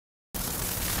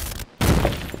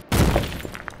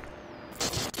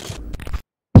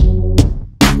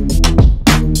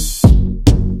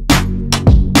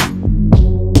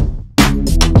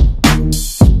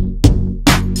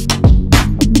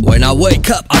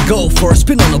I go for a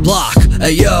spin on the block.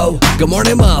 Hey yo, good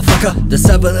morning motherfucker. The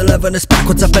 7-Eleven is packed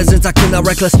with the peasants acting all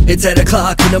reckless. It's 8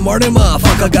 o'clock in the morning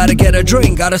motherfucker. Gotta get a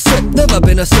drink, gotta sip. Never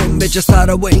been a sin, bitch, just had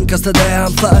a wink. Cause today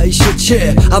I'm fly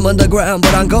shit. I'm underground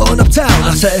but I'm going uptown.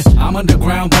 I say I'm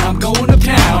underground but I'm going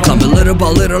uptown. Climbing little by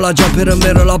little, I jump in the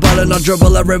middle. I ball and I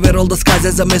dribble every riddle. Disguised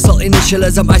as a missile,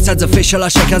 initialism, my side's official. I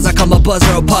shake as I come a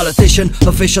buzzer, a politician.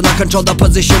 Official, I control the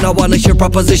position, I wanna hear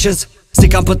propositions. See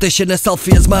competition, a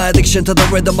selfie is my addiction. To the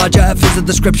rhythm, my jab is the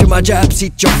description. My jab, see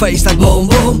your face like boom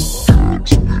boom.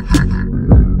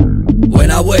 When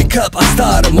I wake up, I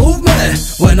start a movement.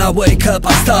 When I wake up,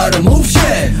 I start a move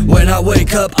shit. When I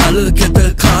wake up, I look at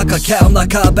the clock. I count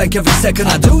like I bank every second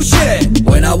I do shit.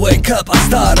 When I wake up, I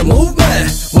start a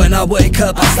movement. When I wake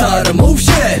up, I start a move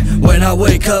shit. When I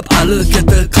wake up, I look at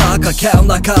the clock. I count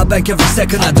like I bank every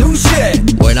second I do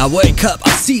shit. When I wake up,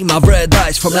 I see my red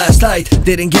eyes from last night.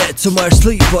 Didn't get too much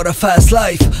sleep, but a fast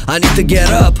life. I need to get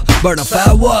up, burn a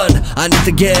fat one. I need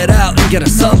to get out and get a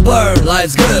sunburn.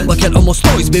 Life's good, but can almost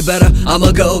always be better. I'm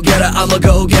a go-getter, I'm a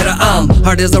go-getter. I'm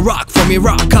hard as a rock from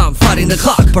Iraq. I'm fighting the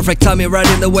clock, perfect timing,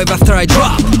 riding the wave after I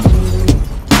drop.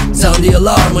 Sound the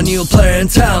alarm when you play in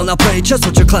town. I play just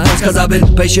with your clowns, cause I've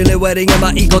been patiently waiting. And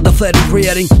my ego deflating,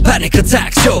 creating panic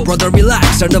attacks. Yo, brother,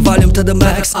 relax, turn the volume to the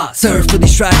max. I surf to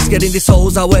these tracks, getting these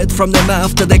souls I wet from their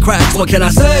mouth till they crack. What can I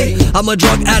say? I'm a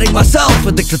drug addict myself,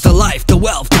 addicted to life, to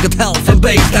wealth, to good health, and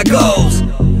base that goes.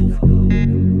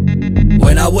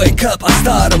 When I wake up, I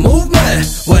start a movement.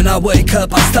 When I wake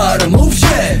up, I start a move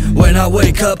shit. When I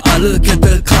wake up, I look at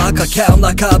the clock. I count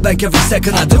like I bank every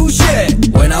second I do shit.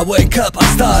 When I wake up, I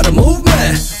start a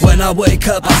movement. When I wake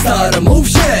up, I start a move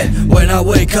shit. When I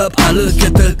wake up, I look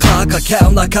at the clock. I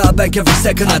count like I bank every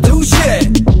second I do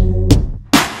shit.